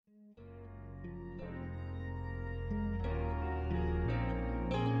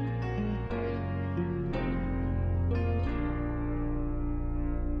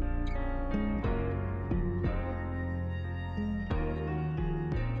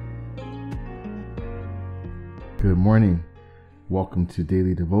Good morning. Welcome to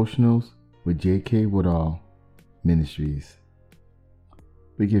Daily Devotionals with J.K. Woodall Ministries.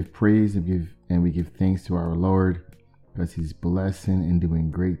 We give praise and we give thanks to our Lord because He's blessing and doing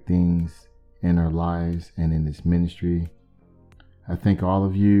great things in our lives and in this ministry. I thank all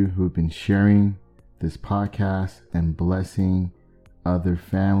of you who have been sharing this podcast and blessing other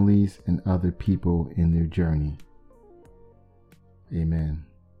families and other people in their journey. Amen.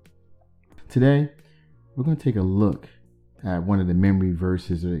 Today, we're going to take a look at one of the memory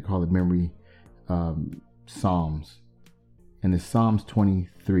verses, or they call it memory Psalms. And it's Psalms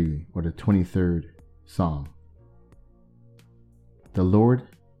 23, or the 23rd Psalm. The Lord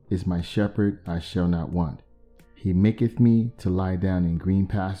is my shepherd, I shall not want. He maketh me to lie down in green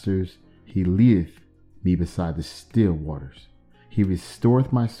pastures. He leadeth me beside the still waters. He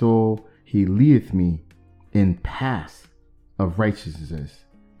restoreth my soul. He leadeth me in paths of righteousness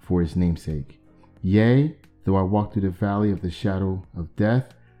for his name's sake. Yea, though I walk through the valley of the shadow of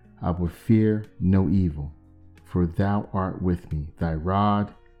death, I will fear no evil, for thou art with me. Thy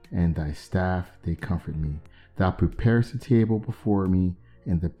rod and thy staff, they comfort me. Thou preparest a table before me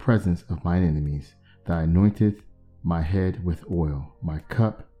in the presence of mine enemies. Thou anointest my head with oil. My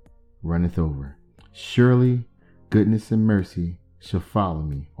cup runneth over. Surely goodness and mercy shall follow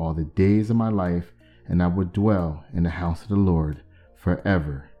me all the days of my life, and I will dwell in the house of the Lord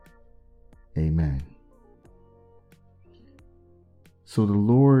forever. Amen. So the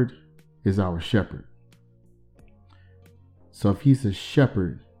Lord is our shepherd. So if he's a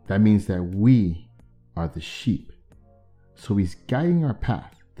shepherd, that means that we are the sheep. So he's guiding our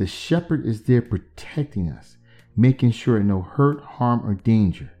path. The shepherd is there protecting us, making sure no hurt, harm, or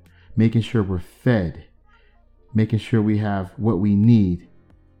danger, making sure we're fed, making sure we have what we need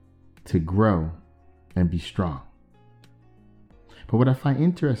to grow and be strong. But what I find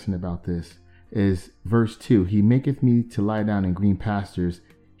interesting about this is verse 2. He maketh me to lie down in green pastures.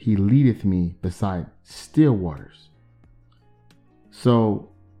 He leadeth me beside still waters.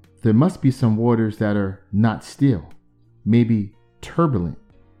 So there must be some waters that are not still, maybe turbulent.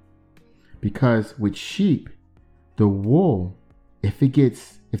 Because with sheep, the wool, if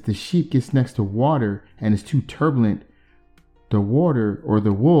the sheep gets next to water and it's too turbulent, the water or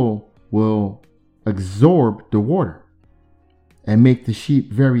the wool will absorb the water and make the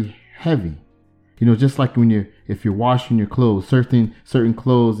sheep very heavy. You know, just like if you're washing your clothes, certain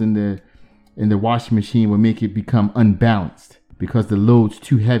clothes in the washing machine will make it become unbalanced because the load's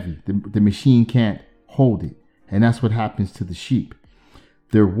too heavy. The machine can't hold it. And that's what happens to the sheep.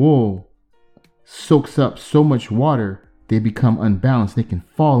 Their wool soaks up so much water, they become unbalanced. They can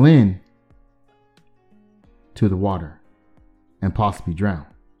fall in to the water and possibly drown.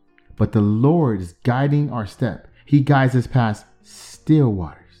 But the Lord is guiding our step. He guides us past still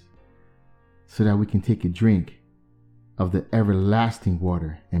waters so that we can take a drink of the everlasting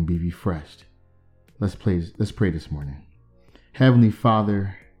water and be refreshed. Let's pray this morning. Heavenly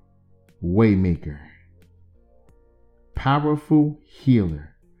Father, Waymaker, powerful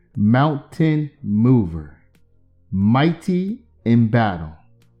healer, mountain mover, mighty in battle,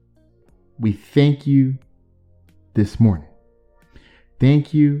 we thank you this morning.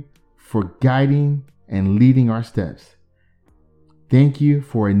 Thank you for guiding and leading our steps. Thank you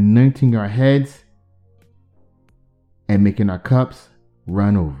for anointing our heads and making our cups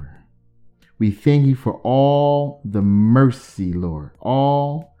run over. We thank you for all the mercy, Lord,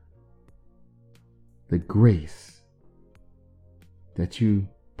 all the grace that you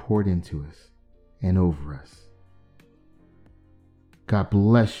poured into us and over us. God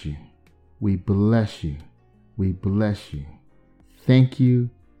bless you. We bless you. We bless you. Thank you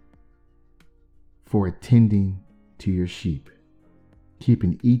for attending to your sheep,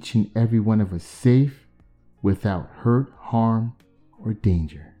 keeping each and every one of us safe without hurt, harm, or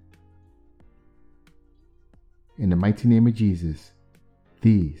danger. In the mighty name of Jesus,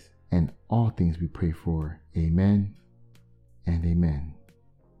 these and all things we pray for. Amen and amen.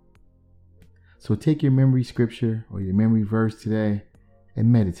 So take your memory scripture or your memory verse today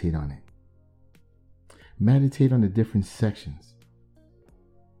and meditate on it. Meditate on the different sections,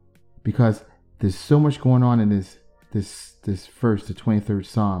 because there's so much going on in this first, the 23rd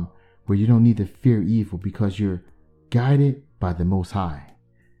Psalm, where you don't need to fear evil because you're guided by the Most High.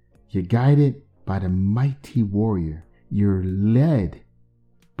 You're guided by the mighty warrior. You're led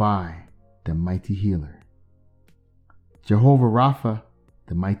by the mighty healer. Jehovah Rapha,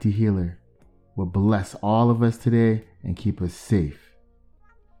 the mighty healer, will bless all of us today and keep us safe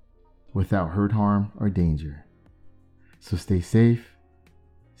without hurt, harm, or danger. So stay safe,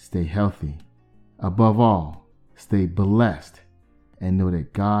 stay healthy. Above all, stay blessed and know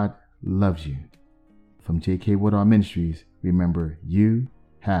that God loves you. from J.K. Woodall Ministries, remember, you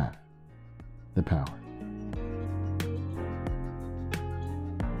have the power.